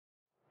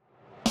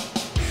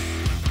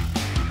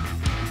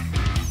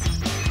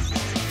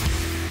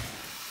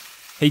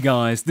Hey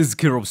guys, this is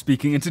Kei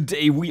speaking, and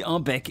today we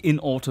are back in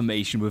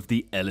automation with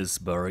the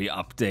Ellisbury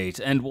update.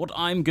 And what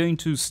I'm going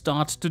to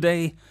start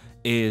today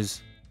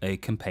is a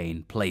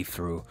campaign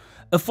playthrough.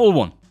 A full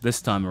one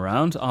this time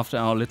around, after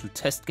our little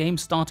test game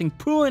starting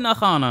Pur in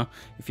Achana.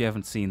 If you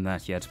haven't seen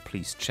that yet,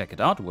 please check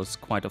it out. It was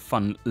quite a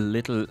fun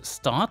little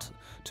start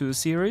to a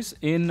series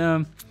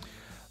in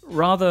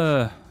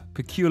rather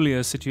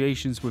peculiar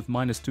situations with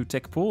 -2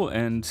 tech pool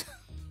and,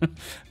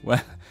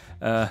 well,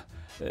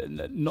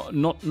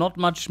 not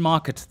much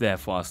market there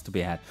for us to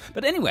be had.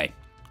 But anyway,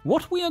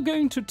 what we are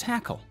going to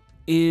tackle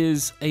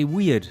is a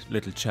weird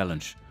little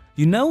challenge.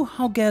 You know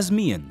how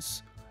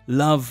Gasmeans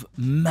love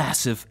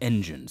massive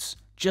engines,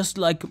 just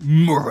like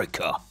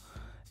Murica,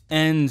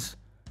 and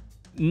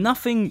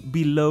nothing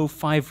below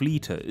 5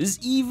 liter is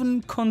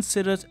even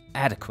considered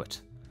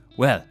adequate.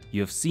 Well, you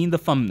have seen the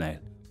thumbnail.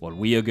 What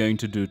we are going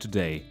to do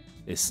today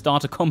is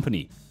start a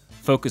company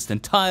focused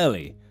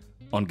entirely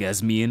on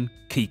Gasmean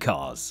Kei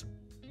Cars.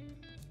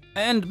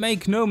 And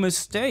make no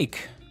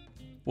mistake,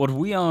 what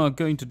we are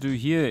going to do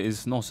here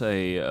is not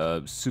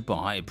a super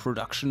high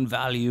production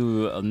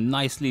value, a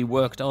nicely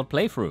worked out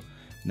playthrough.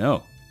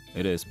 No,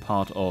 it is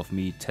part of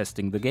me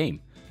testing the game.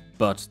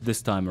 But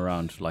this time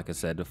around, like I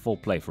said, a full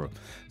playthrough.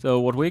 So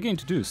what we're going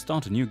to do is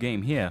start a new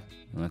game here.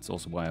 And that's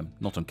also why I'm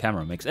not on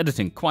camera, makes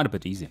editing quite a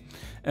bit easier.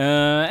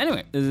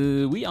 Anyway,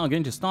 we are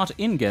going to start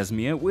in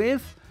Gasmea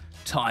with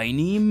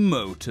Tiny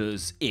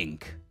Motors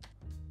Inc.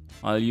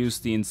 I'll use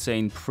the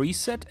insane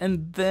preset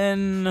and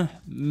then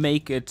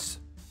make it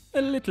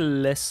a little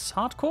less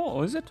hardcore,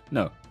 or is it?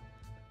 No.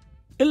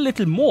 A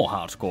little more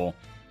hardcore.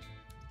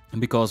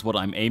 Because what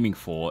I'm aiming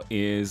for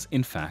is,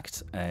 in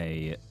fact,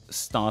 a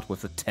start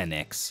with a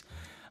 10x.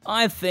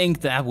 I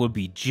think that will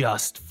be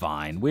just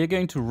fine. We're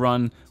going to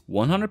run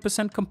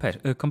 100%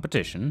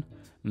 competition.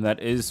 And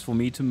that is for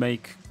me to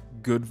make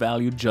good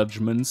value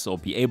judgments, or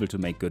be able to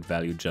make good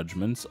value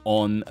judgments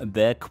on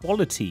their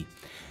quality.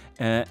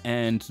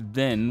 And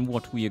then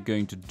what we are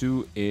going to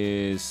do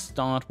is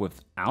start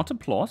without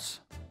applause,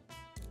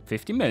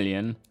 50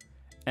 million,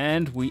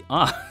 and we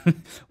are,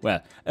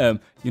 well,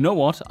 you know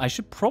what, I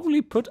should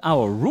probably put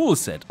our rule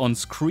set on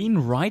screen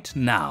right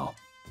now,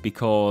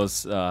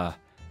 because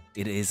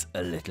it is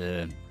a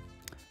little,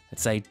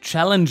 let's say,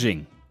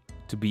 challenging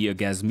to be a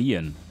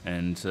Gasmean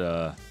and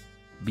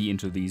be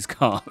into these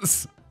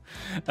cars.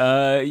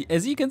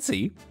 As you can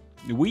see,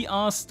 we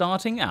are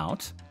starting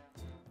out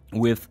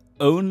with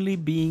only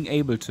being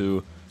able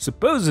to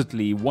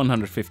supposedly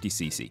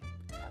 150cc.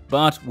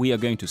 But we are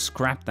going to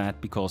scrap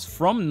that because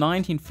from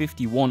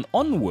 1951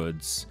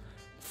 onwards,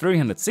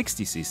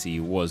 360cc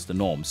was the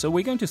norm. So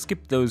we're going to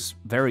skip those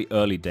very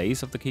early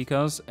days of the Kei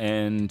Cars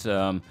and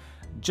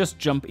just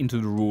jump into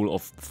the rule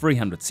of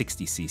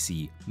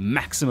 360cc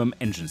maximum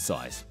engine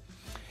size.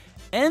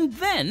 And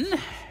then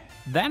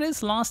that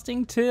is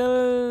lasting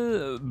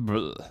till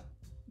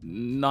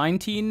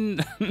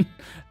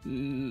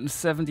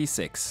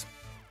 1976.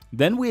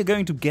 Then we are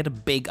going to get a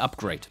big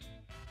upgrade.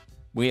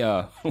 We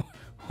are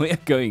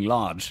going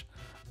large,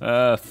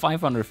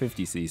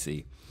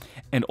 550cc.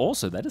 And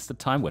also that is the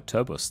time where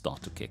turbos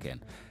start to kick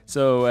in.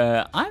 So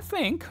I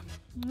think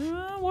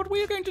what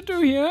we are going to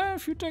do here,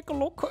 if you take a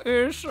look,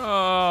 is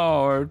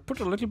put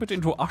a little bit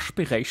into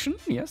aspiration,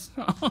 yes,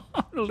 a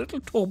little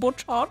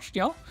turbocharged,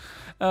 yeah.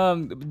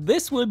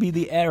 This will be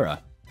the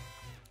era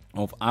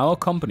of our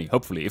company,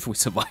 hopefully if we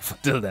survive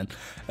until then,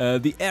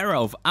 the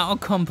era of our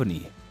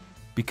company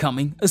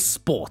becoming a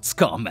sports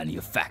car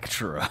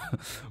manufacturer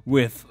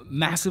with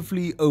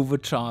massively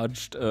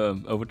turbocharged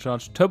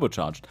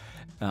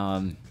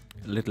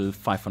little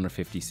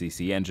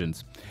 550cc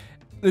engines.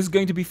 This is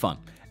going to be fun.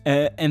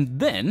 And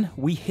then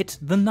we hit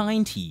the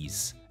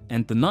 90s.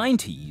 And the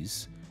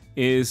 90s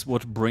is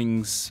what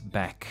brings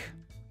back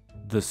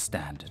the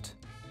standard.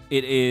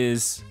 It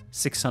is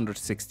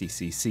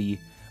 660cc,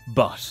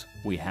 but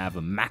we have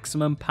a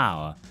maximum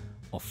power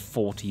of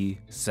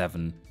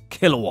 47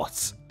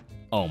 kilowatts.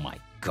 Oh my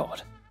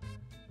god.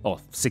 Oh,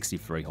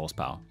 63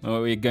 horsepower.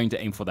 Oh, we're going to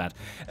aim for that.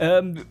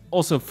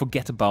 Also,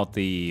 forget about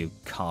the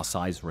car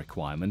size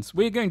requirements.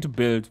 We're going to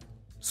build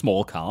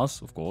small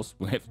cars, of course.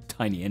 We have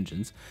tiny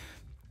engines.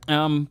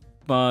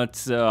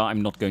 But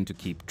I'm not going to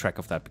keep track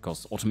of that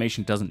because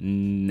automation doesn't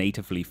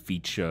natively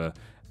feature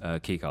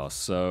Kei Cars.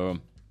 So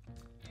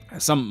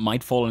some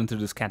might fall into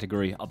this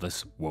category,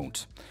 others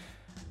won't.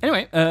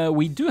 Anyway,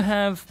 we do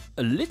have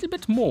a little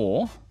bit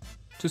more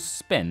to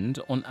spend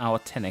on our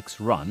 10x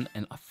run,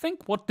 and I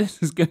think what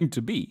this is going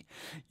to be,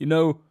 you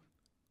know,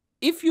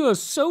 if you're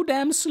so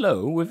damn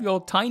slow with your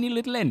tiny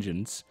little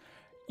engines,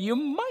 you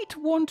might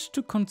want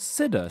to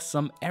consider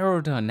some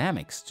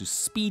aerodynamics to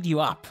speed you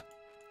up.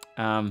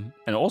 And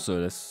also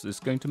this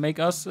is going to make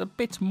us a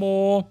bit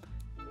more,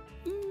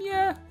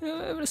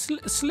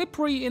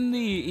 slippery in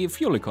the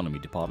fuel economy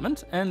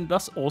department, and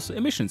thus also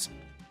emissions.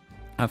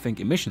 I think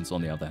emissions,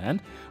 on the other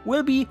hand,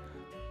 will be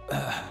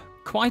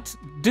quite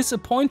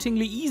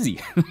disappointingly easy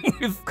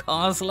with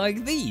cars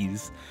like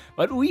these,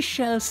 but we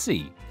shall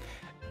see.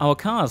 Our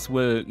cars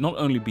will not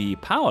only be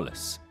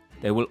powerless,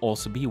 they will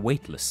also be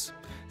weightless.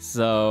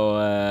 So,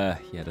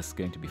 yeah, this is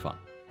going to be fun.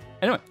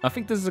 Anyway, I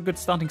think this is a good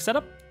starting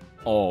setup.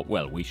 Or,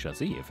 well, we shall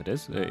see if it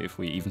is, if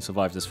we even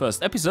survive this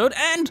first episode.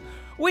 And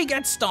we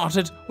get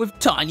started with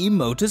Tiny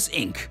Motors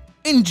Inc.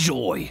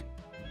 Enjoy!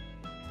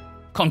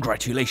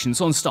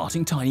 Congratulations on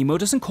starting Tiny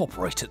Motors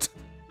Incorporated.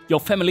 Your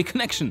family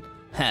connection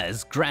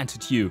has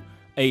granted you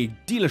a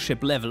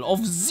dealership level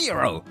of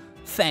 0.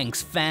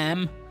 Thanks,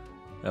 fam.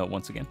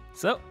 Once again.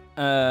 So,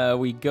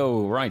 we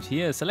go right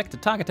here, select the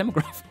target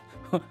demographic.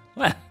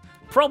 Well,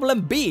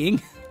 problem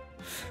being,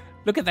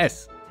 look at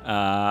this. There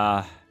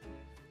are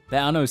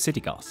no city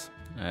cars.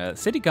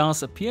 City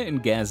cars appear in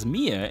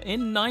Gasmea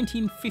in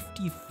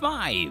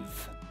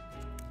 1955.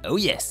 Oh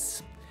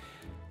yes.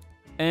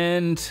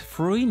 And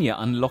Florinia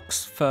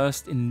unlocks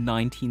first in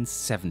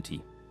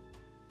 1970.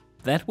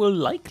 That will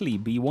likely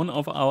be one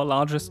of our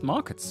largest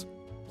markets.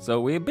 So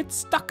we're a bit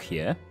stuck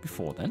here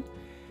before then.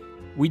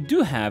 We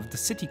do have the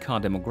city car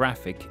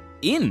demographic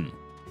in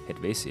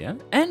Helvetia,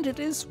 and it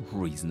is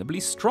reasonably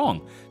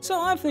strong.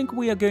 So I think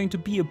we are going to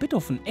be a bit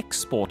of an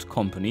export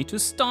company to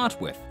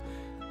start with.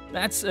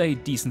 That's a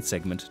decent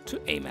segment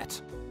to aim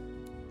at.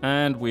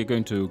 And we're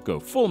going to go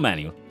full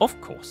manual,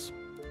 of course.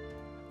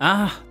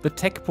 Ah, the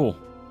tech pool.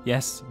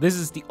 Yes, this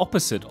is the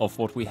opposite of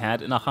what we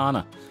had in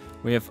Ahana.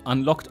 We have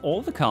unlocked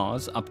all the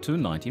cars up to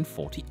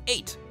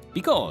 1948,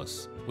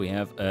 because we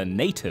have a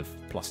native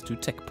 +2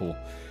 tech pool.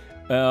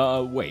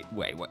 Wait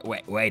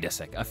a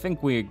sec. I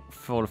think we,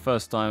 for the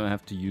first time,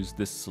 have to use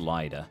this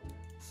slider.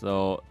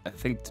 So I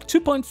think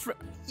 2.3,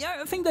 yeah,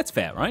 I think that's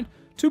fair, right?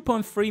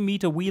 2.3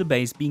 meter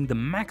wheelbase being the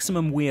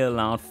maximum we're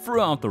allowed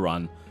throughout the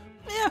run.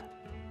 Yeah,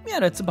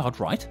 that's about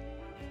right.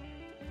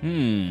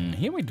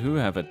 Here we do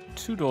have a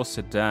 2-door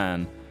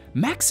sedan.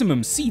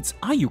 Maximum seats,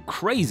 are you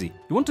crazy?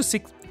 You want to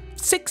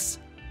six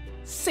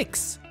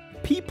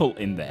people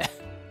in there?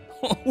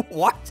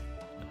 What?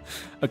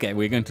 Okay,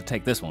 we're going to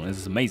take this one. This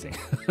is amazing.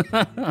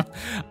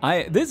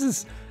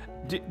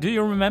 Do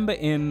you remember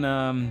in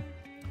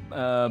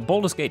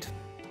Baldur's Gate,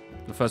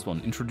 the first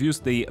one,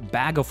 introduced the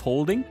bag of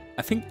holding?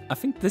 I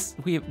think this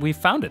we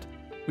found it.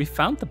 We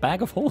found the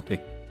bag of holding.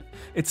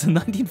 It's a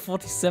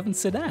 1947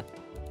 sedan.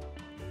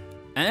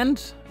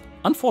 And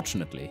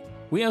unfortunately,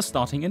 we are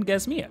starting in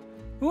Gasmea,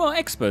 who are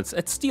experts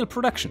at steel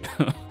production.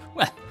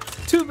 Well,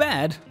 too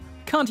bad.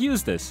 Can't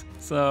use this.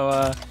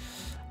 So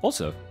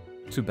also,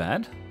 too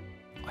bad.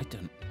 I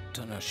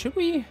don't know. Should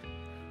we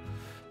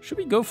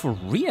go for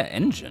rear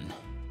engine?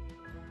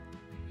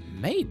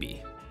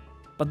 Maybe.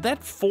 But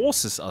that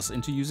forces us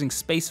into using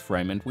space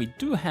frame, and we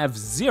do have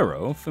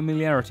 0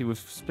 familiarity with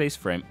space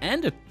frame,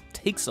 and it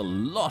takes a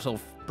lot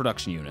of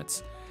production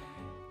units.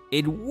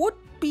 It would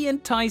be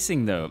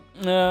enticing though.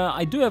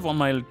 I do have on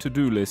my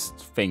to-do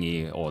list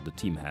thingy, or the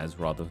team has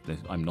rather,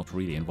 I'm not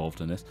really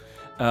involved in this,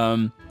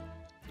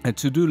 a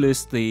to-do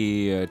list,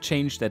 the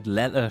change that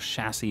leather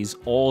chassis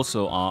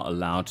also are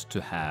allowed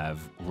to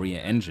have rear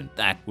engine.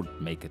 That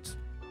would make it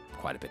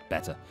quite a bit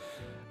better.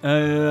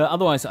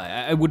 Otherwise,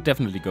 I would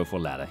definitely go for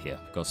ladder here,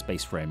 because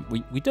space frame,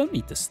 we don't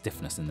need the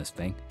stiffness in this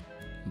thing.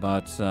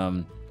 But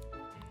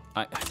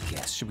I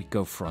guess, should we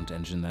go front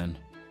engine then?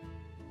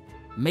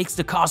 Makes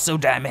the car so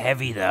damn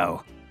heavy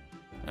though.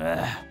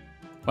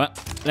 Well,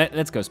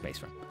 let's go space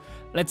frame.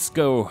 Let's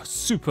go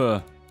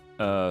super,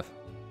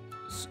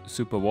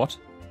 super what?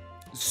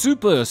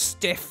 Super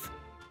stiff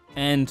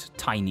and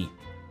tiny,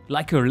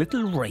 like a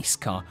little race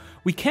car.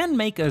 We can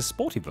make a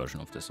sporty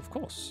version of this, of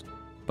course,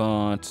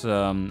 but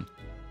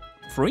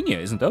Florinia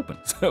isn't open,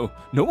 so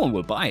no one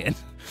will buy it.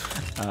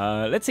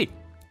 Let's see.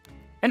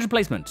 Engine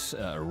placement,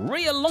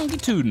 rear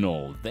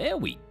longitudinal. There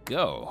we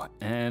go.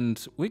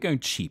 And we're going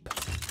cheap,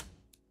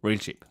 real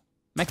cheap.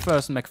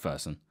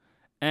 McPherson.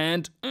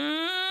 And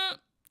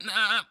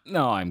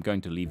no, I'm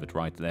going to leave it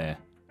right there.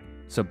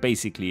 So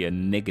basically a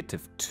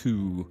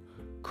 -2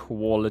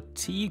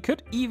 quality.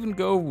 Could even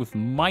go with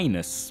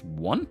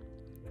 -1.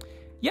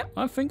 Yeah,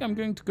 I think I'm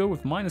going to go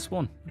with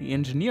 -1. The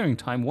engineering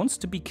time wants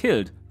to be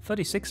killed.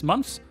 36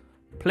 months?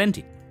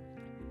 Plenty.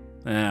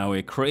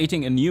 We're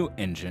creating a new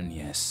engine,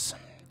 yes.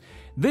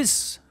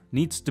 This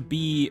needs to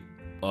be...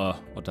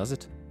 what does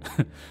it?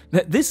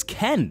 This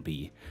can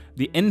be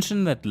the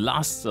engine that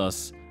lasts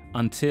us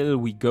until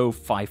we go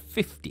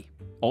 550.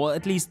 Or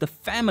at least the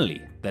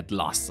family that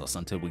lasts us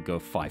until we go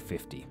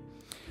 550.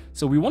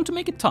 So we want to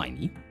make it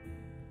tiny,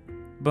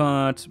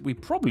 but we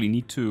probably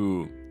need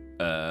to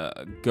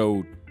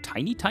go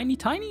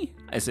tiny,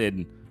 as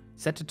in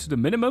set it to the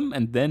minimum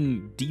and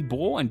then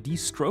debore and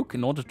de-stroke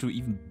in order to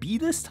even be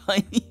this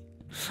tiny.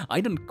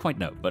 I don't quite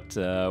know, but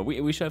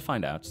we shall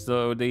find out.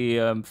 So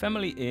the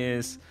family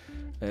is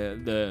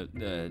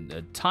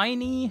the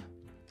tiny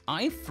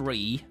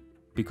i3,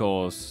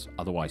 because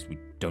otherwise we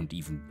don't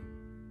even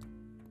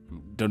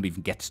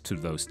get to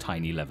those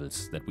tiny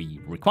levels that we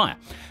require.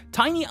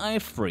 Tiny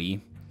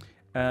i3.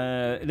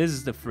 This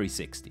is the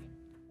 360.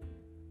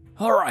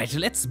 All right,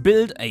 let's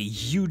build a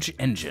huge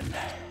engine.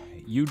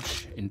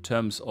 Huge in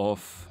terms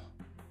of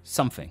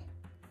something,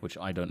 which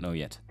I don't know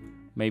yet.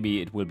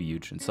 Maybe it will be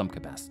huge in some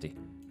capacity.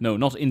 No,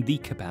 not in the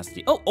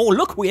capacity. Oh,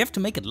 look, we have to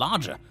make it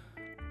larger.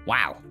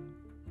 Wow.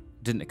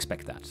 Didn't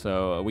expect that.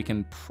 So we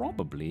can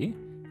probably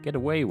get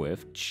away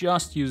with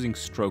just using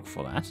stroke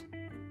for that.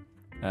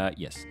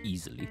 Yes,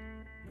 easily.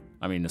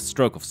 I mean, a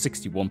stroke of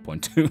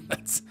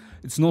 61.2,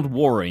 it's not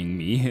worrying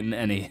me in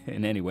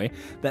any way.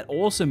 That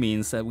also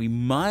means that we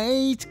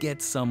might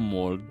get some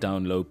more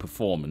down low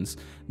performance.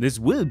 This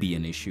will be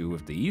an issue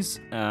with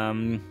these,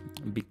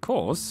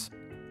 because,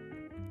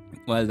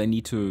 well, they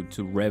need to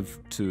rev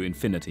to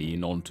infinity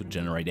in order to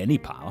generate any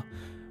power.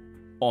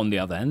 On the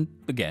other hand,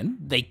 again,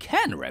 they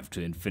can rev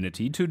to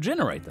infinity to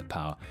generate that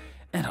power.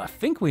 And I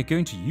think we're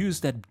going to use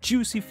that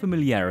juicy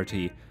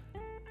familiarity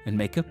and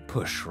make a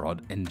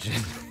pushrod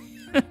engine.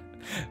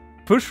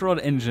 Pushrod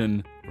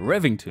engine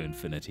revving to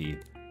infinity.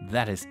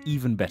 That is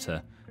even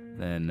better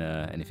than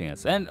anything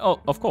else. And, oh,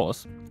 of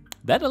course,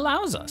 that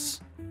allows us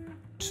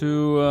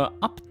to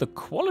up the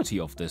quality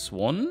of this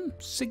one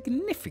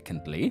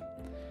significantly,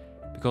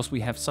 because we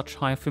have such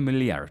high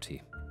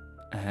familiarity.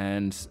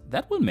 And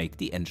that will make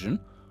the engine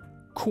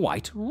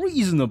quite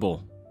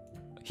reasonable,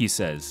 he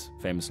says.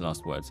 Famous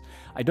last words.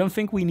 I don't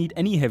think we need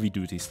any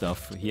heavy-duty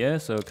stuff here,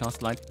 so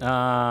cast light.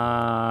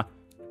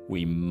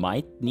 We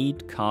might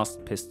need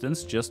cast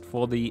pistons just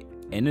for the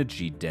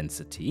energy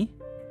density.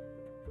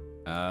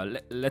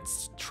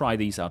 Let's try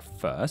these out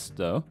first,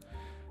 though.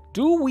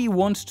 Do we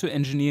want to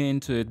engineer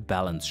into it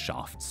balance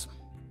shafts?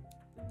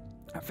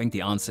 I think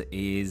the answer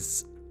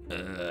is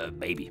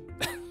maybe.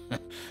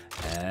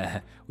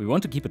 We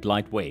want to keep it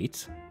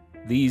lightweight.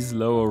 These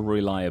lower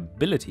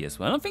reliability as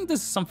well. I think this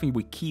is something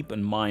we keep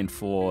in mind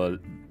for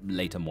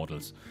later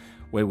models,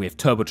 where we have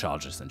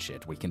turbochargers and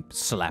shit. We can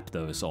slap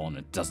those on.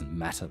 It doesn't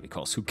matter,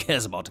 because who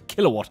cares about a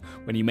kilowatt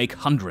when you make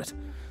 100?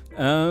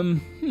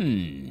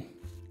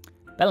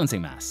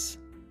 Balancing mass.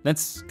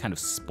 That's kind of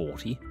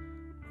sporty.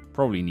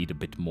 Probably need a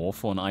bit more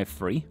for an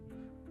i3.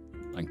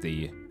 Like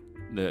the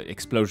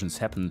explosions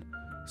happen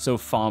so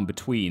far in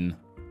between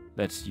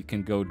that you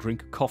can go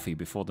drink a coffee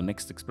before the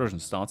next explosion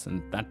starts,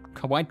 and that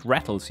quite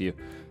rattles you.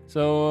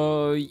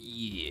 So,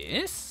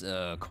 yes,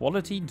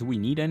 quality, do we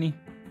need any?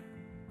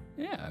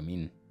 Yeah, I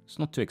mean, it's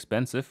not too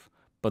expensive,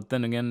 but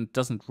then again, it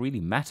doesn't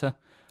really matter.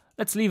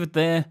 Let's leave it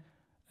there,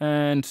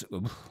 and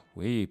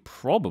we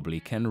probably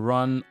can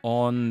run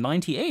on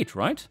 98,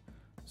 right?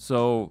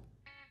 So,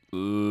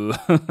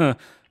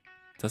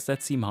 does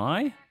that seem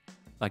high?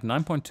 Like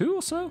 9.2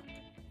 or so?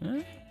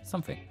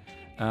 Something.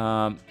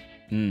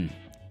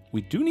 We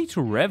do need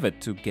to rev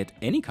it to get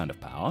any kind of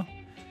power.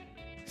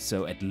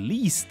 So at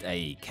least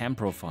a cam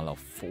profile of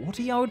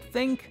 40, I would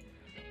think.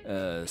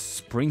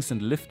 Springs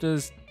and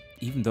lifters,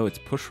 even though it's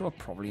pushrod,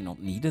 probably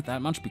not needed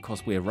that much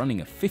because we're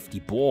running a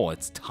 50 bore.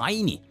 It's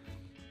tiny.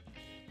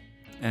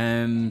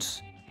 And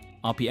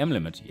RPM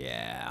limit,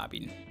 yeah, I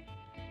mean,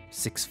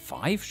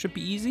 6.5 should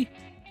be easy.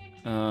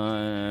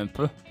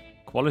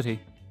 Quality,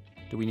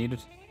 do we need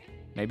it?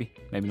 Maybe,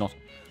 maybe not.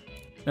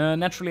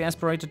 Naturally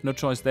aspirated, no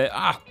choice there.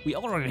 We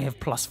already have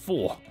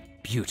 +4.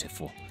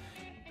 Beautiful.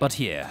 But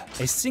here,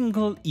 a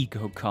single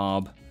eco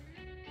carb,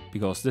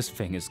 because this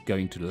thing is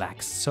going to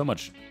lack so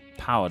much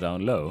power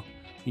down low.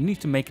 You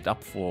need to make it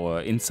up for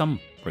in some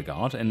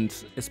regard, and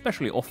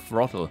especially off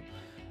throttle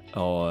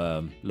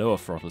or lower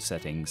throttle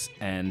settings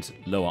and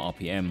lower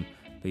RPM.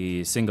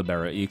 The single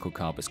barrel eco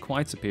carb is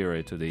quite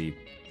superior to the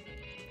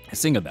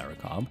single barrel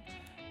carb,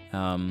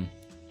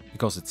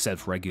 because it's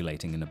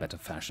self-regulating in a better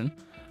fashion.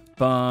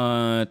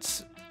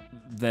 But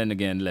then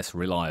again, less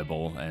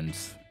reliable and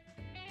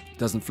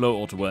doesn't flow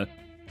auto well.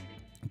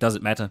 Does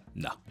it matter?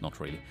 No, not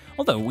really.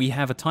 Although we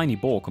have a tiny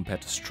bore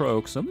compared to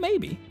stroke, so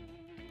maybe.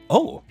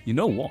 Oh, you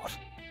know what?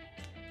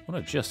 What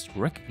I just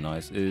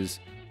recognized is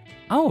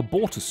our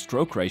bore to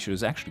stroke ratio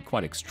is actually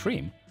quite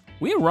extreme.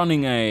 We're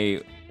running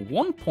a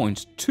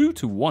 1.2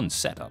 to 1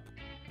 setup.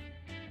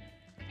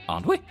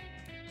 Aren't we?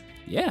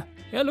 Yeah,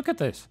 look at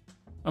this.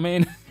 I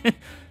mean,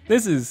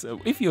 this is,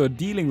 if you're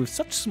dealing with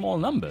such small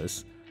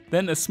numbers,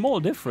 then a small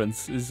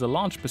difference is a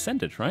large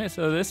percentage, right?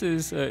 So this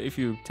is, if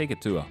you take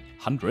it to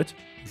 100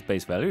 as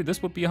base value,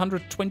 this would be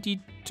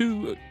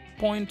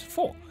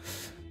 122.4.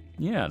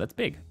 Yeah, that's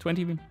big.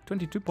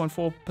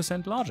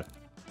 22.4% larger.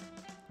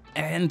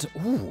 And,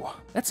 ooh,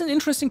 that's an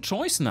interesting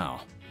choice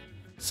now.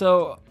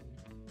 So,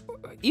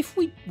 if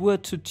we were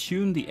to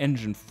tune the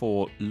engine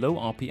for low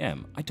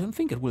RPM, I don't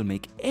think it will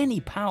make any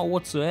power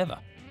whatsoever.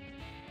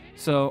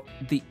 So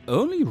the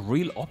only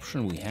real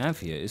option we have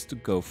here is to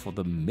go for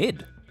the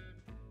mid.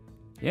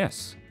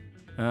 Yes.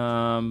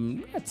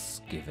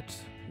 Let's give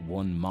it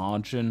one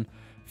margin.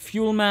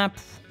 Fuel map.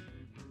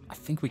 I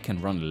think we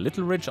can run a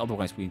little rich,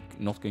 otherwise we're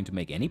not going to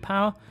make any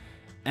power.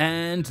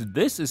 And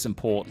this is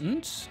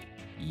important.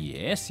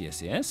 Yes.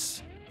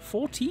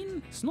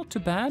 14, it's not too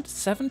bad.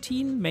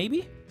 17,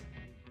 maybe?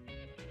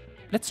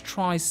 Let's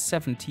try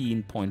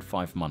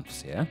 17.5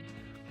 months here.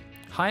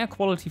 Higher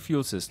quality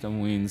fuel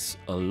system means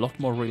a lot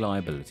more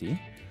reliability,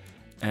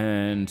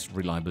 and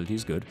reliability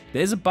is good.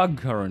 There's a bug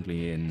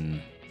currently in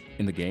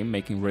the game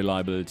making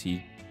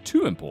reliability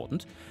too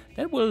important.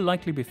 That will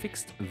likely be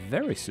fixed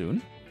very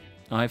soon.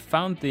 I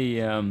found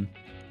a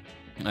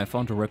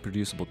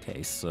reproducible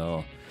case,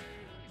 so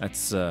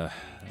That's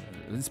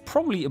it's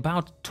probably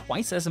about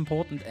twice as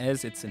important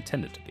as it's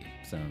intended to be.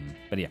 So,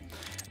 but yeah.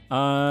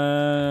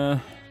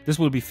 This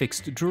will be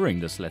fixed during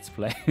this Let's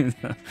Play.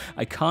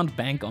 I can't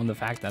bank on the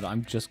fact that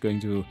I'm just going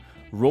to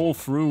roll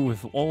through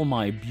with all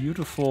my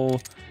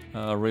beautiful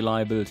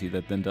reliability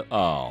that then...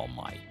 oh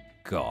my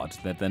god,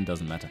 that then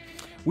doesn't matter.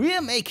 We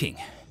are making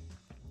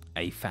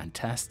a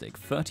fantastic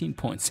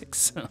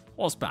 13.6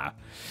 horsepower.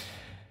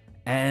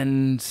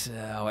 And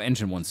our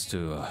engine wants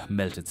to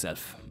melt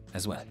itself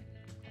as well.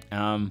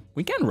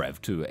 We can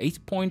rev to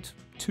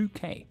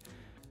 8.2k.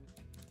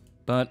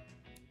 But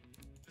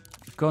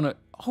gonna...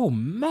 oh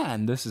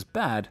man, this is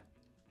bad.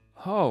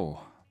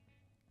 Oh.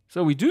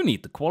 So we do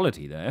need the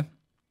quality there.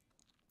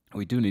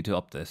 We do need to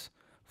up this.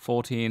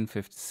 14,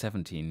 15,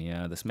 17.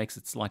 Yeah, this makes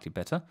it slightly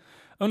better.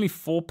 Only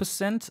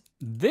 4%.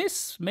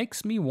 This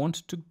makes me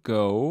want to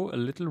go a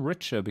little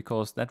richer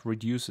because that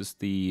reduces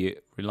the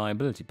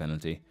reliability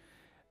penalty.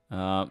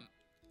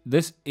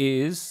 This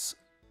is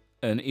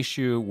an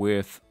issue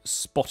with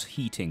spot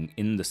heating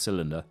in the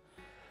cylinder.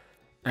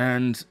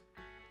 And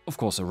of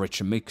course, a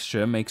richer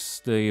mixture makes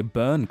the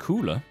burn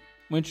cooler,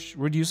 which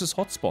reduces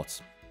hot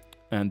spots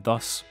and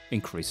thus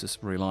increases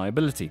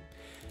reliability.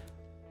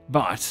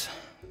 But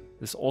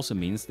this also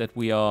means that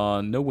we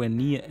are nowhere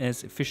near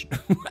as efficient.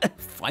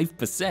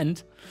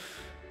 5%?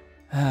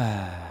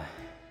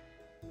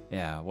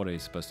 Yeah, what are you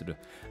supposed to do?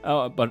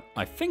 But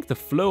I think the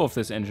flow of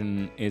this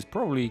engine is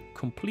probably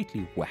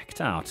completely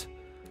whacked out.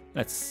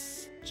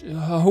 Let's...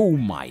 oh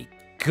my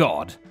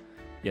god!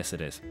 Yes,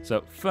 it is.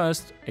 So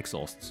first,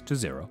 exhausts to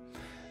 0.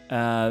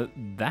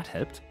 That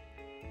helped.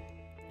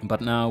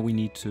 But now we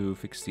need to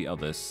fix the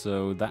others.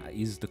 So that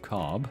is the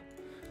carb.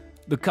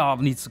 The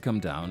carb needs to come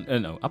down.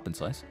 No, up in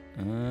size.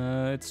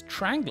 It's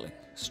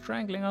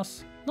strangling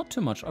us. Not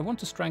too much. I want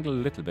to strangle a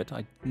little bit.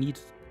 I need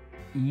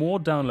more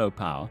down-low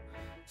power.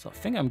 So I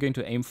think I'm going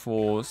to aim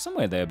for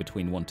somewhere there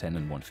between 110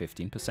 and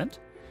 115%.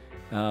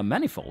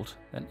 Manifold,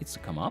 that needs to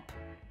come up.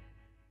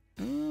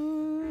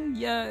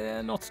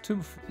 Yeah, not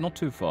too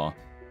far.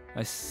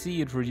 I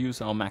see it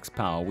reduce our max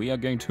power. We are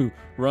going to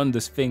run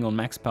this thing on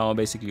max power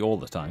basically all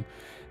the time.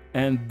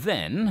 And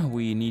then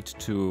we need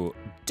to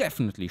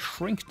definitely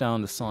shrink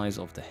down the size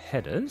of the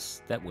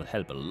headers. That will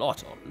help a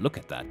lot. Oh, look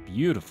at that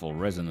beautiful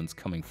resonance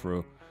coming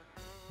through.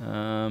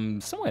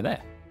 Somewhere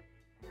there.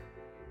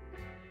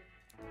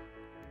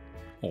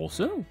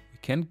 Also, we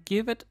can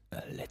give it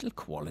a little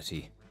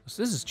quality.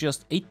 So this is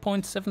just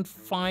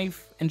 8.75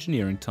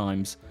 engineering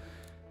times.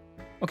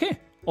 Okay,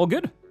 all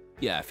good.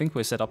 Yeah, I think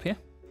we're set up here.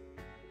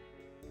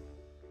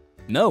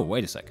 No,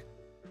 wait a sec.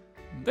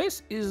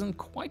 This isn't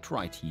quite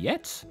right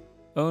yet.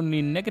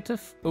 Only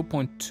negative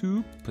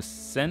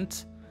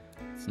 0.2%.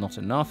 It's not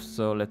enough,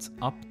 so let's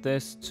up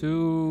this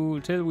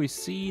till we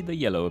see the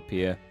yellow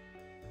appear.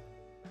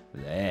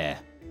 There.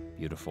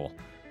 Beautiful.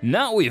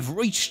 Now we've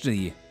reached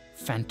the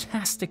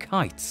fantastic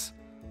heights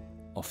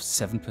of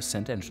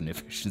 7% engine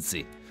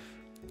efficiency.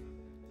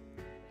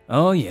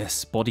 Oh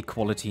yes, body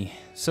quality.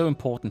 So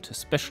important,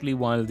 especially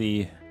while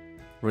the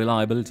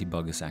reliability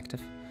bug is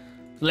active.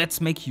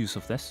 Let's make use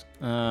of this.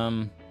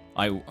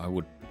 I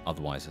would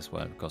otherwise as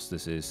well, because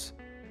this is...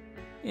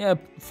 yeah,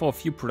 for a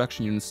few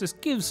production units, this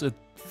gives a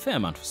fair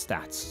amount of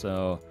stats,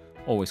 so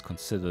always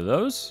consider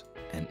those.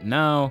 And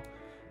now,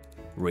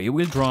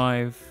 rear-wheel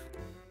drive,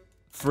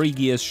 3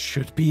 gears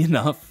should be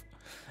enough,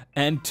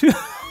 and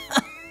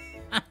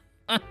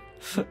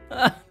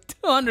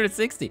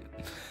 260.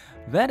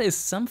 That is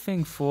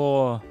something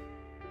for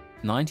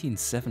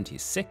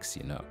 1976,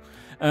 you know.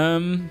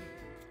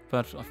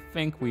 But I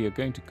think we are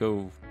going to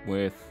go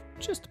with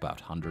just about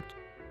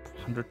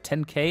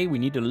 110k. We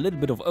need a little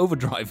bit of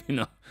overdrive, you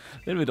know, a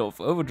little bit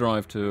of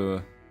overdrive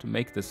to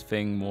make this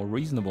thing more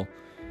reasonable.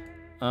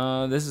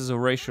 This is a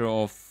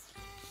ratio of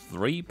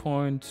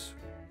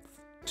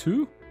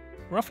 3.2,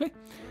 roughly.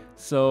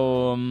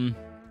 So I'm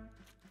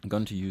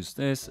going to use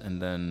this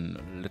and then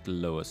a little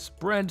lower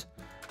spread,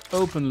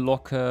 open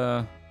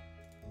locker,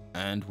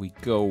 and we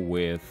go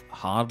with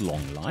hard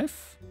long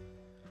life.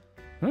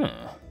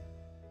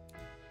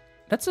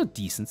 That's a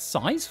decent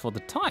size for the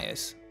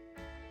tires.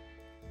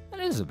 That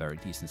is a very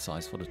decent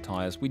size for the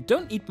tires. We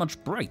don't need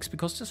much brakes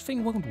because this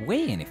thing won't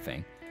weigh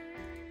anything.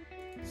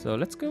 So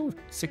let's go with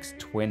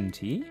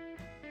 620,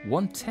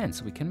 110,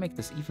 so we can make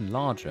this even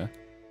larger.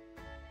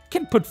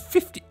 Can put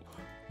 50.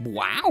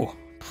 Wow,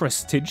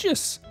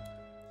 prestigious.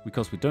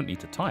 Because we don't need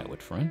the tire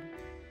width, right?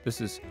 This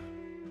is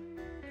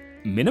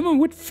minimum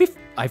width 50.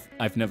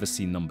 I've never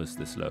seen numbers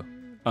this low.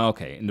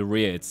 Okay, in the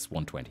rear it's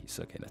 120,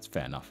 so okay, that's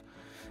fair enough.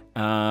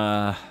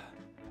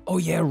 Oh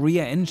yeah,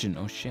 rear engine.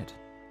 Oh shit.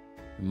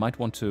 We might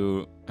want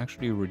to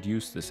actually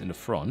reduce this in the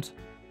front,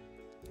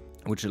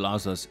 which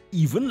allows us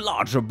even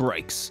larger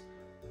brakes.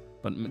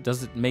 But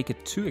does it make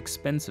it too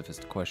expensive is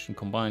the question.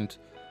 Combined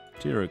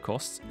material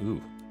costs.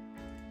 Ooh.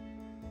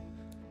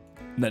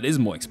 That is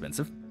more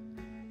expensive.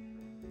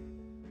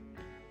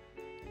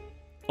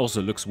 Also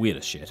looks weird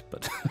as shit,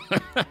 but...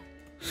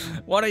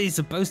 what are you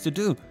supposed to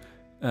do?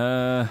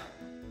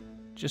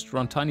 Just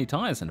run tiny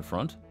tires in the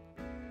front.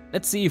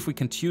 Let's see if we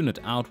can tune it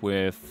out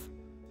with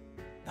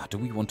Now, do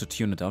we want to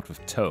tune it out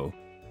with tow?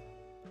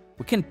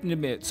 We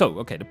can... So,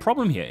 okay, the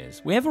problem here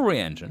is we have a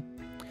rear engine.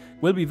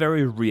 We'll be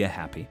very rear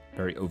happy,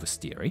 very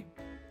oversteery,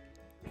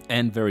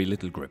 and very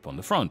little grip on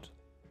the front.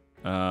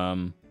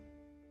 No.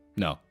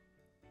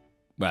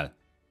 Well,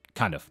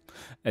 kind of.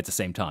 At the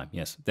same time,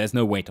 yes. There's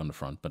no weight on the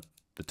front, but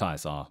the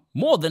tires are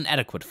more than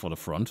adequate for the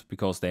front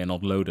because they are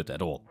not loaded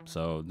at all.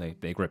 So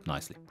they grip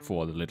nicely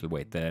for the little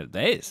weight there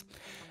is.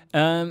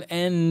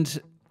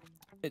 And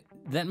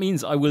that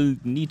means I will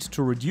need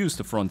to reduce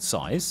the front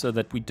size so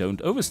that we don't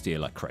oversteer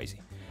like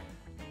crazy.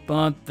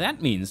 But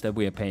that means that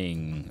we are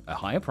paying a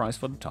higher price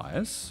for the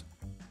tires,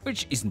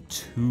 which isn't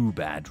too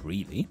bad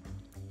really.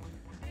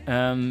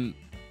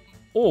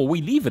 Or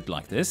we leave it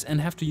like this and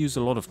have to use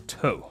a lot of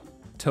tow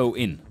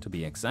in to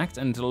be exact,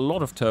 and a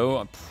lot of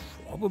tow,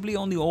 probably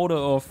on the order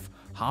of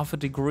half a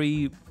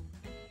degree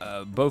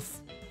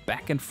both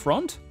back and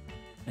front,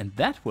 and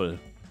that will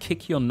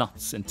kick your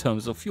nuts in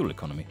terms of fuel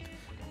economy.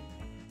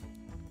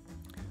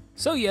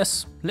 So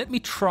yes, let me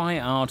try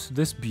out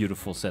this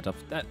beautiful setup.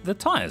 The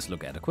tires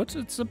look adequate.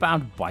 It's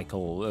about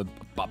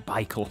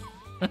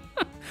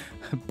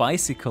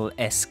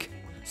bicycle-esque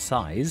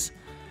size.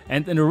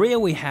 And in the rear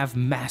we have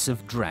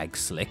massive drag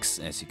slicks,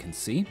 as you can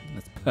see.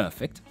 That's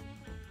perfect.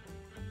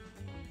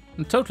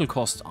 And total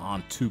costs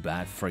aren't too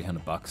bad,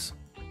 300 bucks.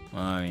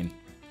 I mean,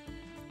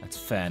 that's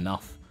fair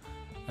enough.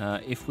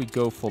 If we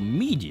go for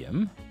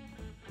medium,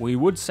 we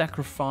would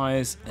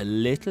sacrifice a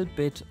little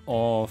bit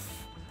of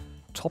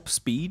top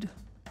speed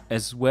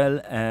as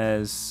well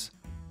as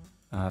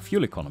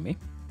fuel economy,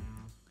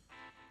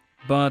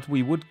 but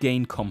we would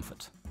gain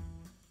comfort.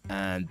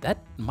 And that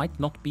might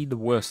not be the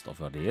worst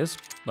of ideas,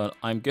 but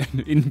I'm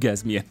going in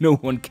Gasmea. No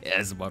one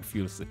cares about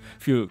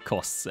fuel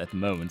costs at the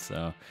moment,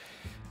 so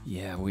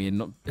yeah, we're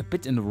not a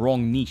bit in the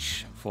wrong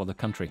niche for the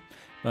country.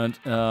 But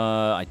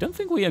I don't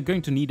think we are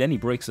going to need any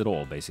brakes at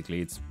all.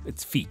 Basically,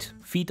 it's feet.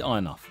 Feet are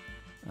enough.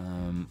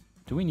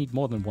 Do we need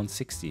more than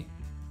 160?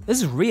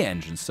 This is rear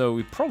engine, so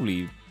we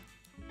probably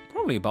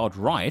about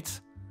right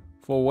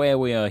for where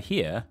we are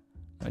here.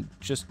 And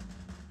just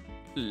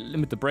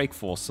limit the brake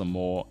force some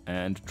more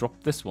and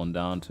drop this one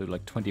down to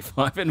like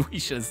 25 and we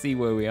shall see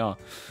where we are.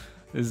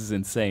 This is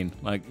insane.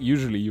 Like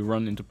usually you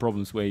run into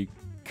problems where you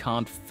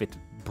can't fit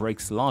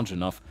brakes large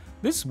enough.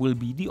 This will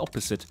be the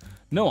opposite.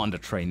 No under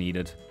tray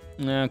needed.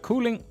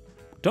 Cooling,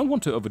 don't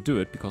want to overdo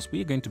it because we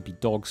are going to be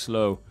dog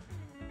slow.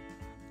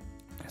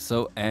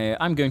 So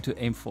I'm going to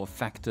aim for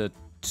factor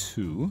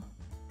 2.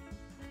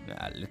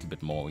 A little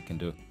bit more we can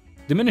do.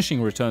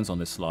 Diminishing returns on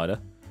this slider.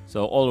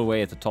 So all the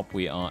way at the top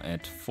we are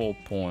at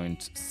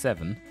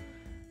 4.7,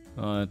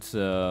 but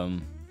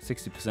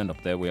 60%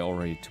 up there we are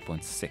already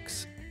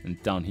 2.6,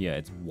 and down here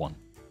it's 1.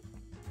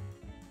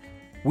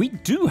 We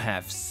do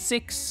have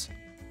 6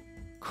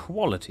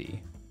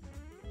 quality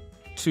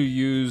to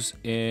use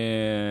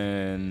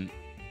in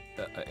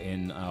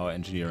our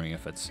engineering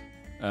efforts.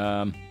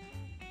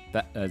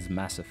 That is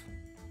massive.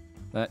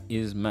 That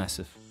is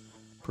massive.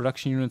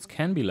 Production units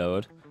can be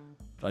lowered,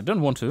 but I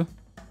don't want to.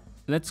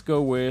 Let's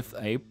go with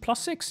a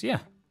 +6, yeah.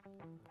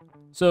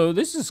 So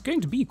this is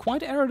going to be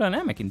quite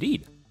aerodynamic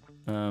indeed.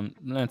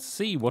 Let's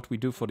see what we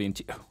do for the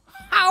interior.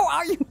 How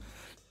are you?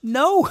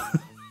 No!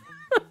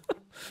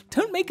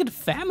 Don't make it a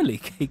family,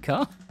 Kei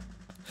Car.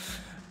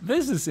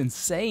 This is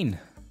insane.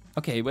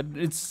 Okay, but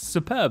it's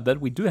superb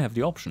that we do have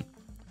the option.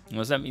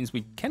 Because that means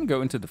we can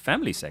go into the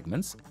family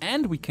segments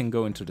and we can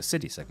go into the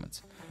city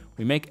segments.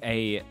 We make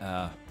a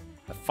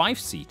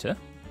 5-seater.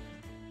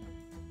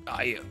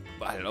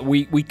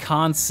 We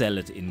can't sell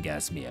it in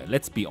Gasmea,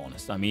 let's be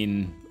honest. I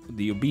mean,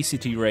 the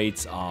obesity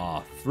rates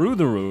are through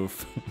the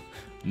roof.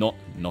 Not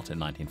in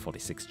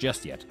 1946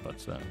 just yet,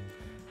 but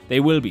they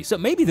will be. So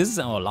maybe this is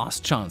our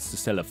last chance to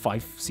sell a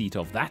 5-seater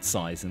of that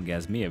size in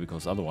Gasmea,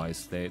 because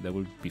otherwise they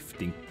will be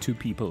fitting 2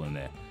 people in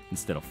there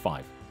instead of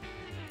 5.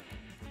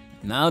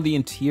 Now the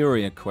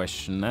interior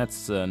question,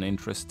 that's an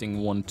interesting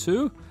one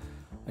too.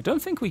 I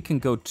don't think we can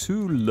go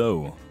too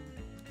low,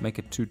 make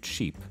it too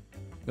cheap.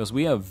 Because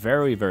we are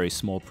very, very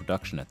small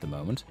production at the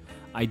moment.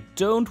 I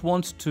don't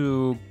want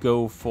to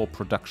go for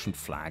production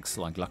flags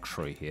like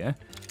luxury here.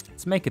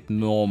 Let's make it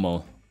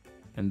normal.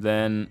 And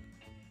then,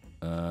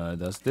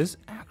 does this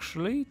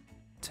actually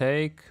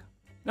take...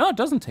 No, it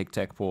doesn't take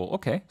tech pool.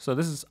 Okay, so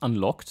this is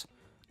unlocked,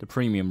 the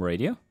premium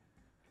radio.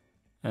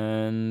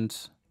 And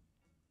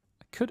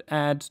I could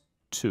add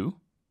 2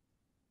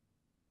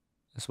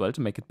 as well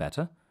to make it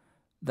better.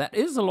 That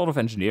is a lot of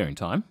engineering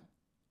time.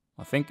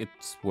 I think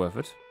it's worth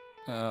it.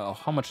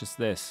 How much is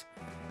this?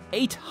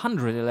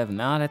 811.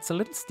 Nah, that's a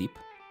little steep.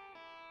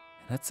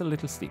 That's a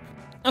little steep.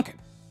 Okay,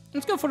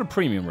 let's go for the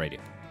premium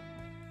radio.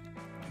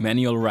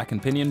 Manual rack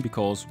and pinion,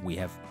 because we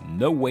have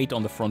no weight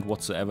on the front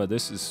whatsoever.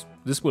 This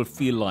will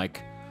feel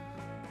like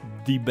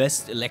the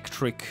best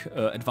electric,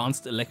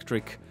 advanced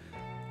electric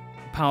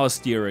power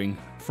steering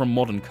from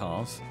modern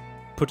cars.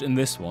 Put in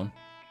this one,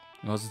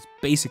 because it's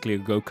basically a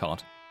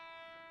go-kart.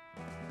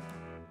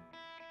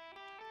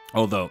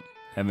 Although,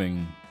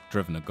 having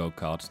driven a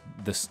go-kart,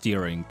 the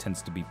steering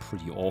tends to be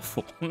pretty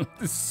awful.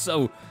 It's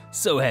so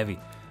heavy.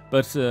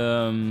 But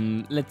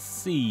let's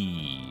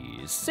see.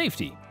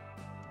 Safety.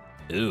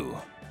 Ooh.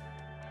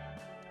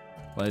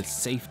 Well,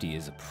 safety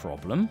is a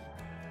problem.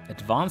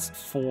 Advanced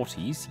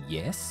 40s,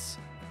 yes.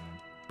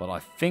 But I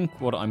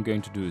think what I'm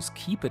going to do is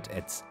keep it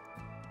at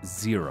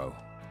 0.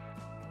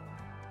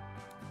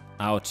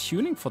 Our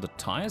tuning for the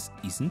tires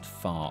isn't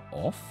far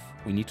off.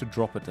 We need to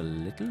drop it a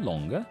little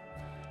longer.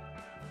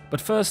 But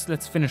first,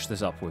 let's finish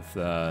this up with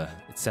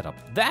its setup.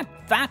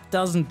 That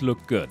doesn't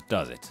look good,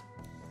 does it?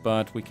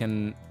 But we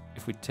can,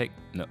 if we take,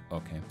 no,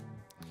 okay.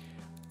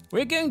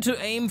 We're going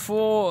to aim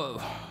for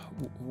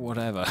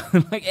whatever,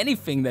 like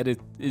anything that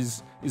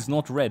is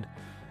not red.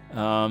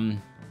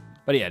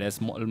 But yeah, there's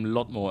a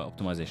lot more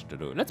optimization to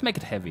do. Let's make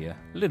it heavier,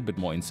 a little bit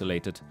more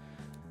insulated.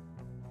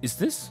 Is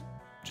this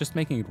just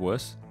making it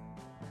worse?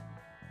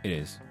 It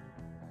is.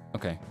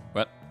 Okay,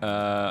 well,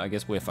 I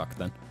guess we're fucked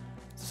then.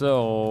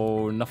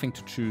 So, nothing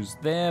to choose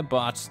there,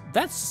 but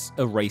that's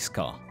a race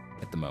car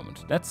at the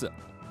moment. That's a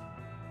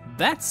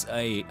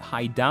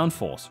high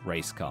downforce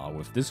race car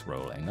with this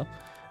roll angle.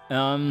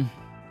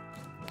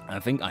 I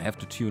think I have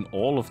to tune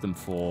all of them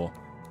for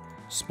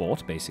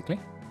sport, basically.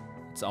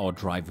 It's our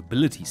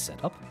drivability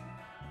setup,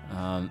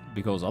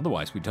 because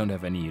otherwise we don't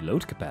have any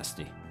load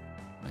capacity.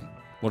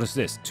 What is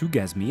this? 2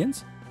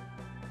 Gasmeans?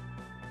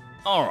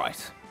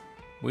 Alright.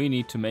 We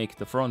need to make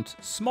the front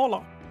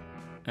smaller.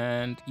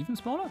 And even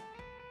smaller?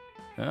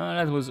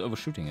 That was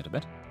overshooting it a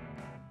bit.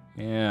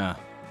 Yeah.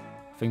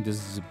 I think this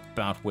is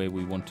about where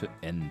we want to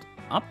end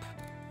up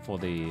for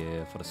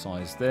the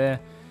size there.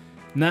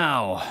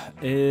 Now,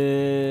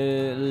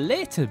 a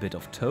little bit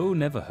of toe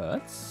never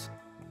hurts.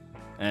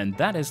 And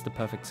that is the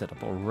perfect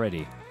setup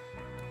already.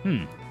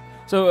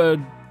 So,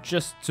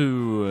 just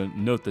to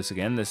note this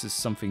again, this is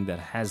something that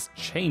has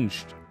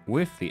changed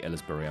with the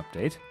Ellisbury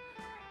update.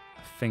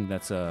 I think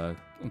that's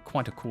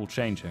quite a cool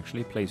change,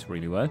 actually. Plays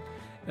really well.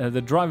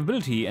 The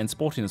drivability and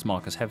sportiness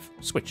markers have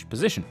switched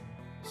position.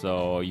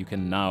 So you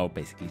can now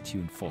basically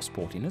tune for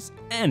sportiness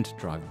and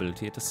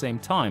drivability at the same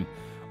time.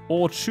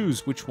 Or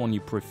choose which one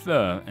you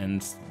prefer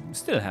and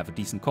still have a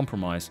decent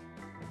compromise.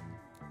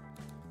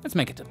 Let's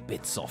make it a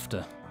bit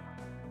softer.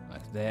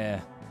 Like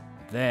there,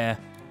 there.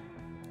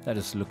 That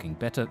is looking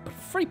better. But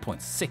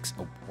 3.6.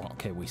 Oh, well,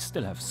 okay, we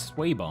still have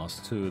sway bars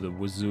to the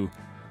wazoo.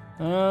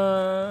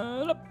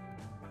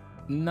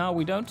 Now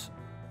we don't.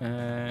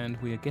 And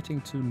we are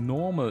getting to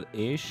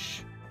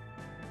normal-ish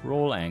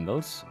roll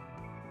angles.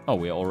 Oh,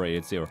 we are already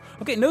at 0.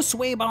 Okay, no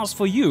sway bars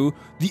for you.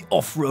 The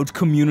off-road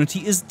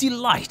community is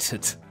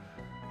delighted.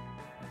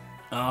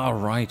 All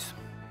right.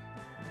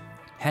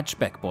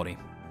 Hatchback body.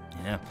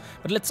 Yeah,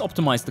 but let's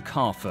optimize the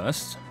car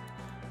first.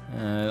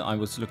 I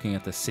was looking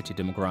at the city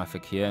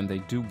demographic here, and they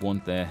do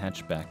want their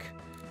hatchback.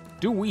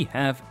 Do we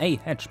have a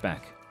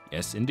hatchback?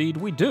 Yes, indeed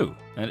we do.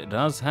 And it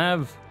does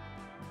have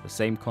the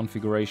same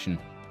configuration.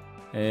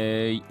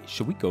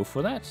 Should we go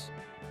for that?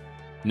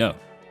 No,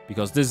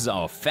 because this is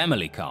our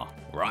family car,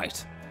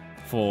 right?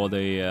 For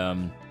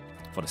the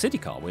city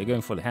car, we're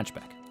going for the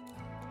hatchback.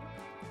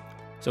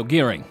 So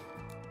gearing,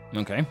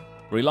 okay.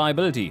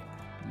 Reliability,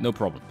 no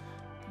problem.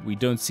 We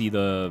don't see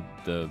the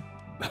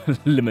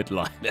limit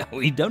line.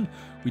 we don't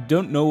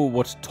know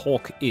what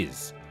torque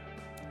is.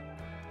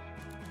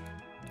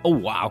 Oh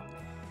wow,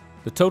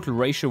 the total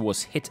ratio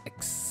was hit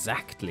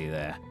exactly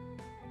there.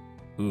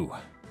 Ooh,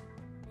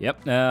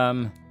 yep.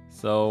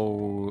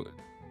 So,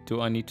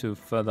 do I need to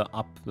further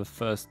up the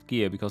first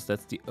gear? Because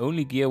that's the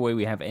only gear where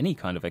we have any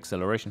kind of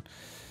acceleration.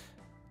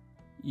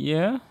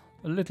 Yeah,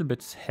 a little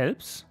bit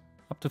helps.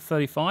 Up to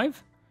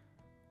 35.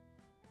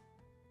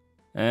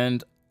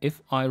 And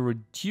if I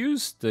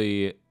reduce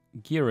the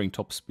gearing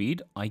top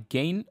speed, I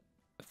gain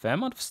a fair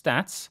amount of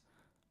stats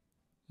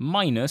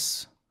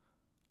minus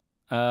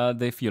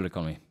the fuel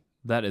economy.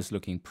 That is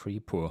looking pretty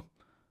poor.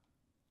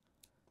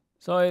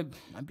 So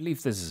I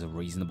believe this is a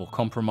reasonable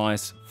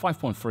compromise.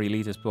 5.3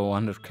 liters per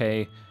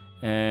 100k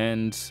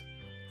and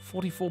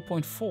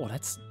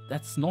 44.4.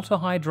 That's not a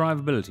high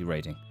drivability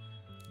rating.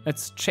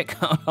 Let's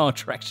check out our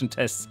traction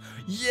tests.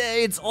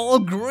 Yay, it's all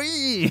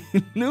green!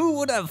 Who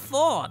would have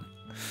thought?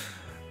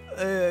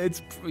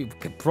 It's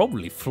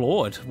probably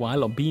floored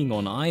while being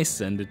on ice,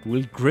 and it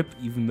will grip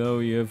even though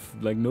you have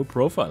like no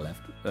profile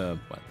left. Well,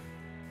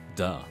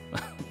 duh.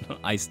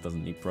 Ice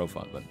doesn't need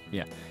profile, but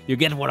yeah, you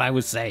get what I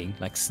was saying,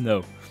 like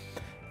snow.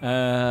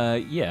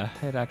 Yeah,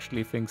 it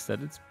actually thinks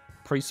that it's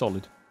pretty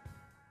solid.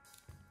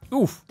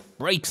 Oof,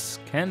 brakes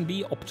can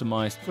be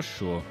optimized for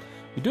sure.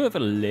 We do have a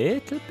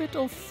little bit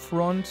of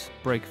front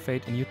brake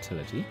fade in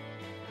utility.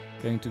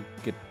 Going to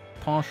get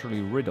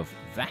partially rid of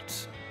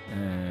that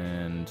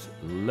and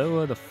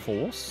lower the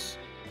force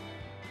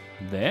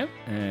there.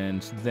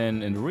 And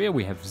then in the rear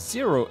we have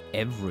 0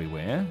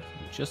 everywhere.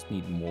 We just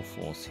need more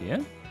force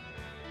here.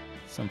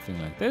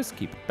 Something like this,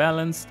 keep it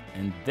balanced,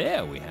 and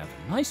there we have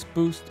a nice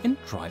boost in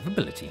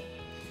drivability.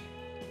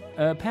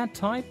 Pad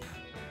type,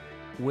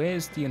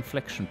 where's the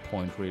inflection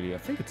point really? I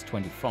think it's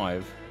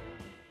 25.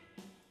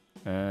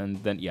 And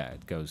then, yeah,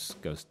 it goes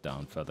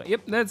down further.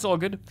 Yep, that's all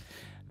good.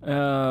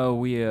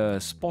 We are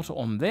spot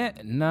on there.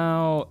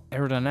 Now,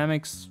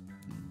 aerodynamics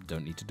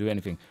don't need to do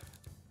anything.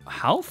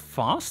 How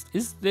fast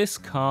is this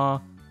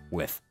car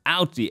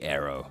without the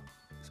aero?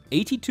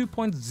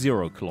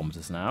 82.0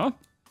 kilometers an hour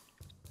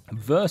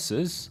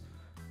versus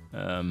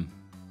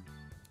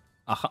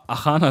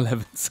Ahana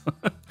levels.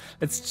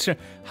 Let's check.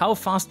 How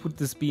fast would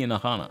this be in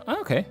Ahana?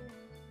 Okay.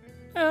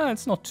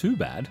 It's not too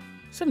bad.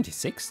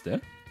 76 still.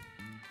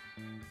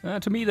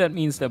 To me, that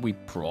means that we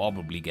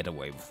probably get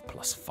away with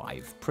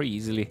 +5 pretty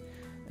easily.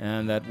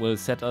 And that will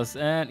set us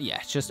at,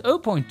 yeah, just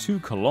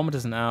 0.2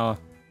 kilometers an hour.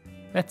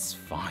 That's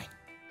fine.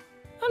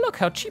 Oh, look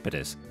how cheap it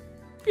is.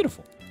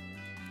 Beautiful.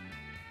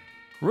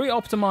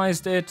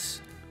 Re-optimized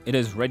it. It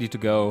is ready to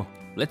go.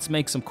 Let's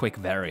make some quick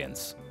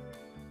variants.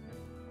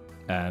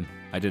 I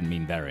didn't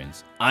mean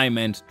variants. I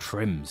meant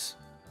trims.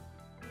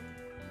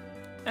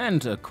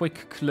 And a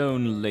quick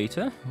clone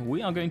later,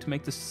 we are going to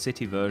make the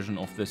city version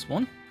of this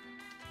one.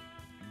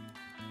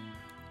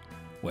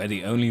 Where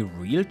the only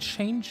real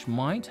change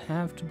might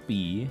have to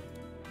be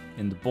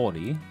in the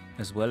body,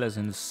 as well as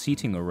in the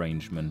seating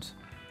arrangement.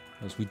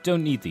 Because we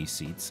don't need these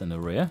seats in the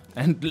rear.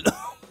 And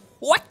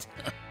what?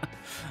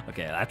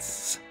 Okay,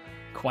 that's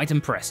quite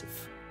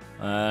impressive.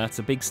 That's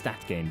a big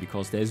stat gain,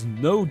 because there's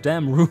no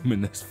damn room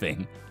in this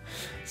thing.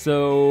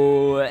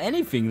 So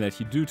anything that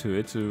you do to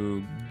it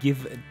to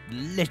give a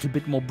little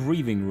bit more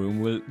breathing room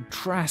will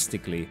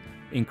drastically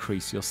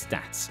increase your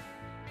stats.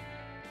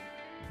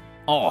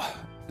 Oh,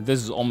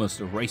 this is almost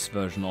a race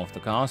version of the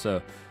car,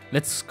 so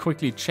let's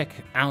quickly check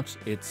out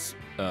its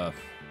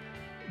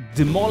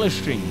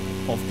demolishing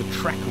of the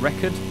track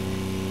record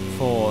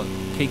for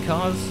Kei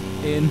Cars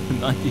in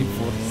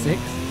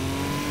 1946.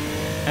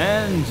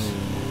 And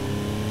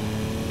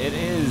it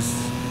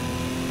is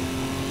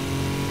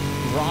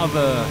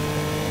rather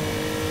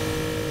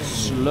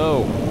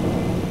slow.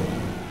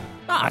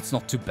 It's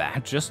not too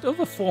bad, just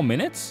over 4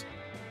 minutes.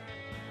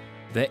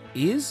 There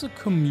is a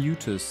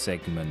commuter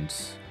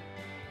segment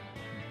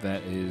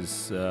that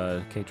is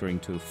catering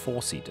to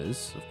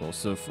 4-seaters, of course.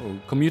 So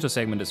commuter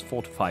segment is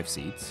 4 to 5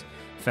 seats.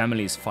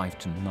 Family is 5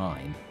 to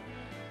 9.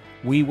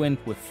 We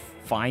went with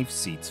 5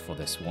 seats for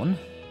this one.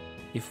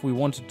 If we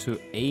wanted to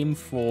aim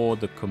for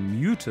the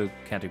commuter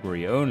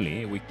category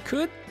only, we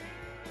could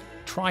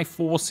try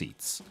 4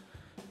 seats.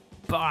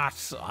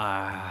 But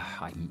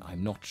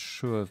I'm not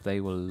sure if they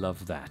will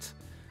love that.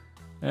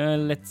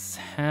 Let's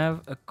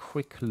have a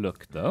quick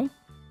look, though.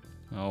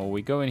 Oh,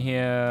 we go in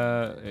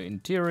here,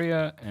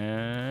 interior,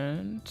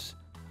 and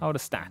how are the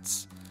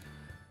stats?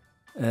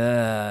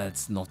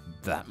 It's not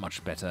that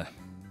much better.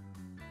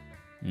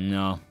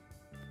 No.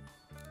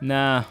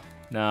 Nah,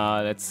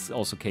 let's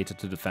also cater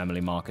to the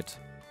family market.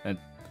 And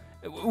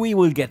we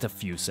will get a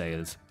few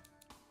sales.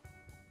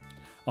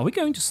 Are we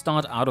going to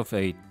start out of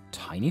a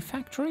tiny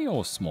factory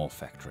or small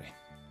factory?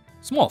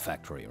 Small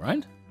factory,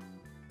 right?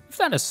 If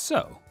that is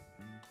so,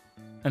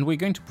 and we're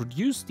going to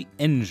produce the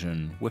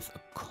engine with a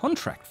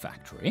contract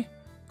factory,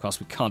 because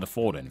we can't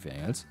afford anything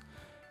else,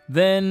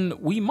 then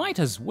we might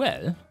as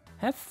well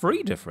have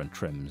 3 different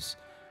trims.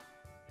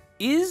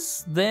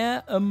 Is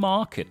there a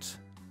market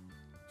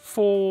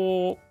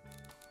for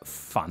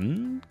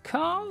fun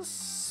cars?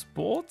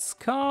 Sports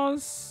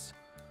cars?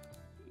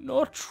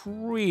 Not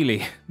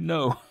really,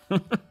 no.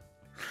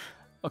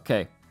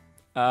 Okay,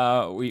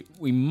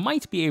 we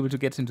might be able to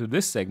get into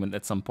this segment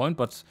at some point,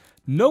 but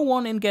no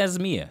one in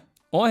Gasmea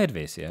or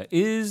Helvetia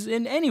is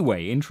in any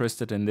way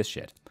interested in this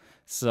shit.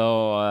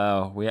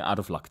 So we're out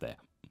of luck there.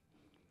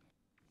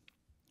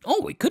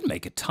 Oh, we could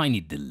make a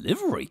tiny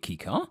delivery key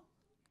car.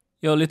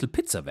 Your little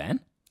pizza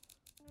van.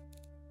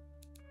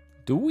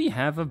 Do we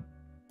have a...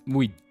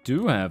 We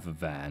do have a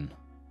van.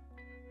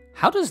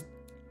 How does...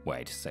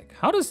 Wait a sec.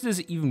 How does this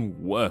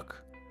even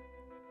work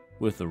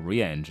with the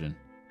rear engine?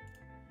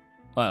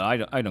 Well,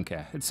 I don't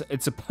care.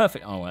 It's a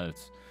perfect... Oh, well,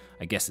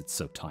 I guess it's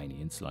so tiny.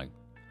 It's like...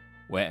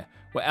 Where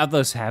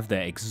others have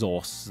their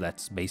exhausts,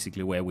 that's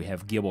basically where we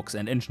have gearbox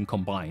and engine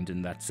combined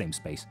in that same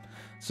space.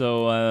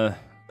 So,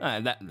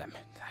 I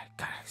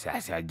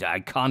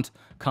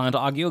can't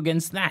argue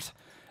against that.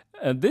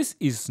 This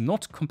is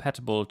not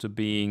compatible to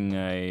being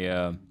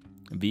a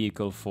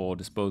vehicle for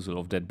disposal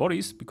of dead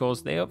bodies,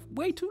 because they are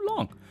way too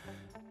long.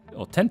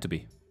 Or tend to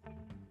be.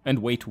 And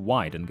way too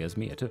wide in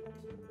Gasmea, too.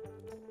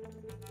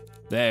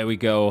 There we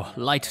go.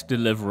 Light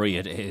delivery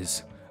it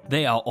is.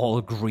 They are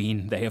all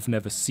green. They have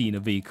never seen a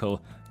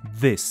vehicle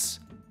this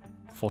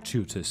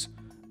fortuitous.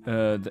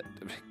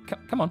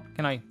 Come on.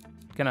 Can I?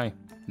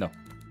 No,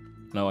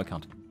 I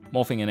can't.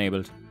 Morphing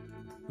enabled.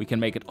 We can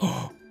make it.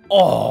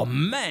 Oh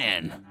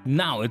man!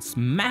 Now it's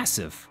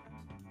massive.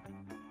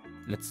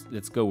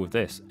 Let's go with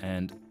this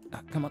and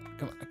come on.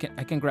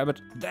 I can grab it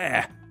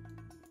there.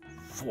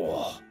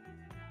 Whoa.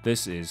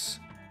 This is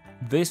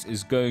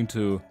going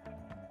to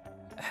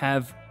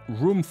have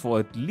room for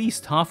at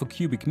least half a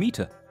cubic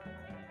meter.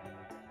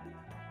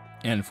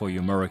 And for you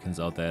Americans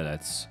out there,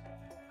 that's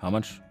how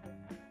much?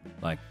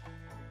 Like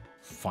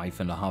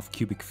 5.5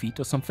 cubic feet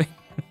or something?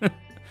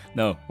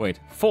 No, wait,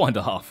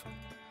 4.5.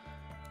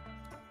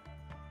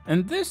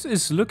 And this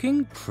is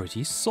looking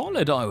pretty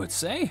solid, I would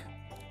say.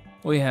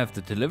 We have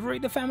the delivery,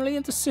 the family,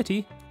 and the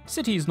city.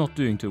 City is not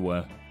doing too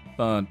well.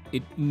 but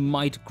it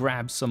might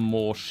grab some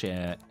more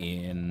share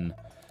in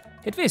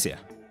Helvetia,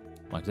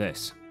 like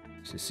this.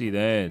 So you see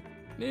there,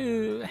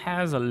 it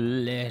has a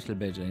little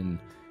bit in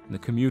the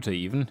commuter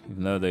even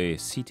though the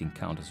seating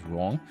count is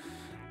wrong.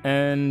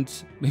 And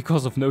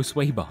because of no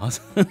sway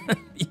bars,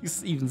 you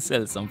even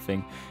sell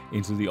something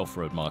into the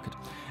off-road market.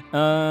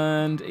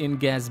 And in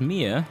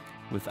Gasmea,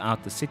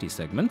 without the city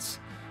segments,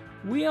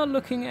 we are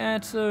looking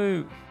at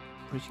a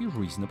pretty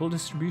reasonable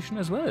distribution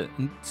as well.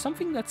 And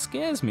something that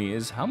scares me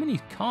is how many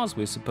cars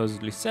we're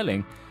supposedly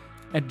selling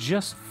at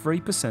just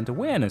 3%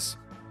 awareness.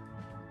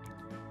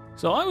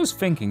 So I was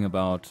thinking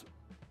about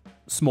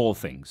small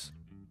things.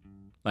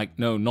 Like,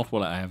 no, not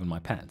what I have in my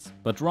pants,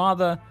 but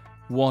rather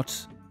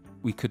what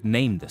we could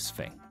name this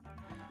thing.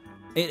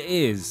 It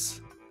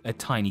is a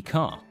tiny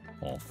car,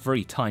 or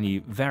 3 tiny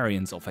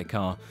variants of a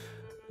car,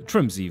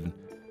 trims even.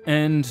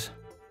 And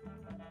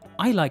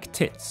I like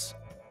tits,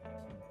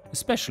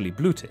 especially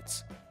blue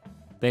tits.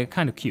 They're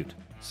kind of cute.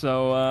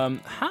 So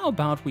how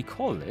about we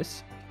call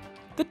this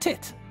the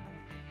Tit?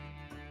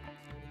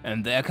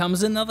 And there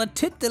comes another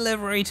tit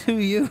delivery to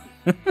you.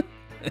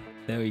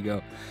 There we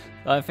go.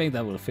 I think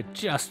that will fit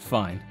just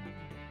fine.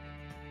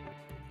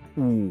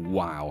 Ooh,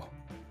 wow.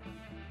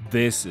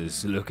 This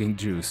is looking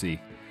juicy.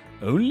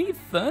 Only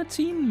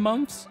 13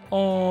 months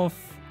of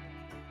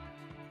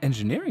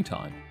engineering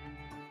time.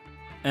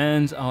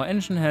 And our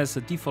engine has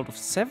a default of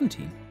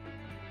 17.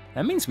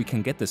 That means we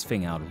can get this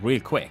thing out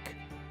real quick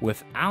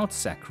without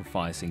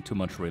sacrificing too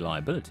much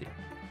reliability.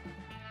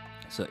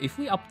 So if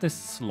we up this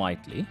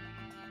slightly,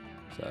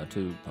 so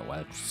to,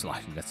 well,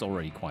 slightly, that's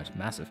already quite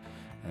massive,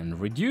 and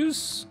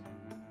reduce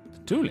the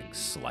tooling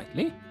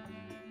slightly,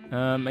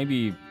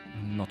 maybe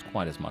not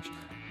quite as much.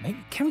 Maybe,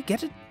 can we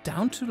get it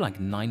down to like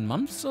 9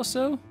 months or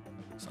so?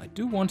 So I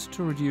do want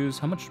to reduce,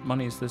 how much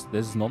money is this?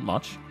 This is not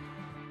much.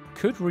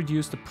 Could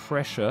reduce the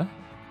pressure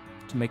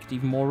to make it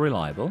even more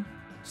reliable.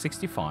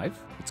 65,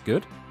 it's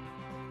good.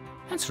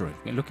 That's really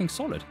looking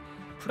solid.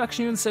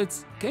 Production units, so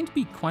it's going to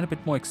be quite a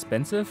bit more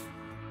expensive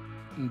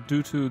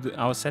due to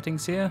our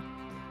settings here,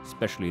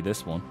 especially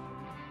this one.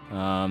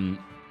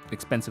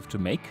 Expensive to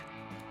make.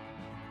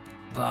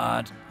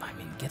 But, I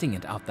mean, getting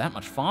it out that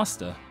much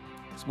faster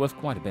is worth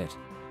quite a bit.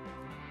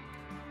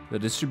 The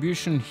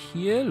distribution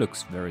here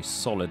looks very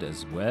solid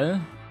as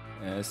well.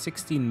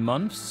 16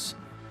 months.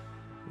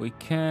 We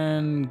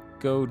can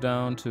go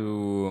down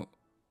to...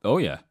 Oh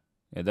yeah,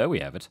 there we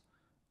have it.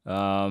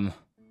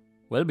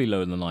 Well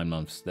below the 9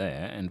 months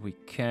there. And we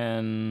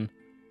can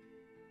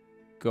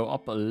go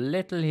up a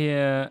little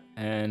here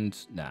and...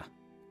 Nah.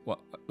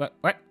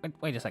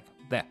 Wait a sec.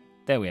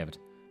 There we have it.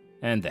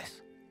 And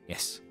this.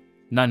 Yes.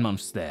 9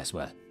 months there as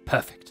well.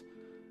 Perfect.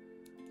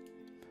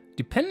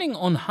 Depending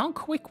on how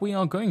quick we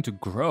are going to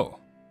grow,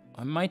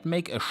 I might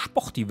make a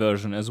sporty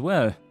version as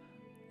well.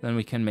 Then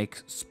we can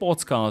make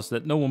sports cars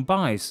that no one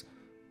buys.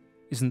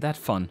 Isn't that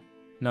fun?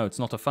 No, it's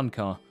not a fun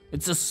car.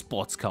 It's a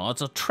sports car.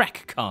 It's a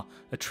track car.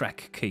 A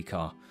track Kei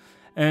car.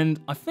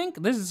 And I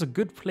think this is a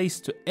good place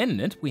to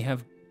end it. We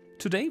have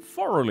today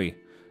thoroughly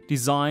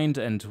designed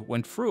and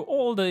went through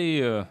all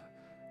the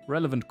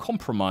relevant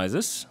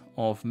compromises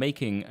of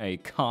making a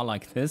car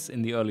like this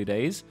in the early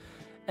days.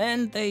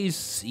 And they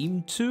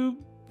seem to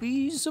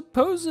be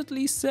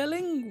supposedly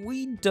selling?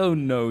 We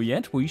don't know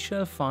yet. We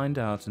shall find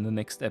out in the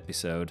next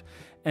episode.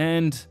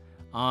 And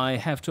I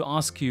have to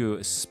ask you,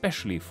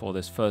 especially for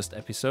this first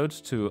episode,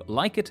 to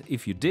like it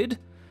if you did,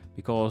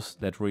 because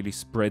that really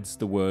spreads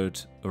the word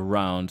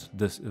around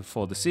this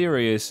for the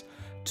series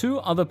to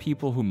other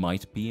people who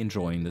might be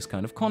enjoying this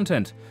kind of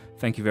content.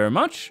 Thank you very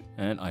much,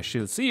 and I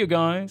shall see you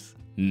guys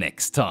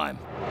next time.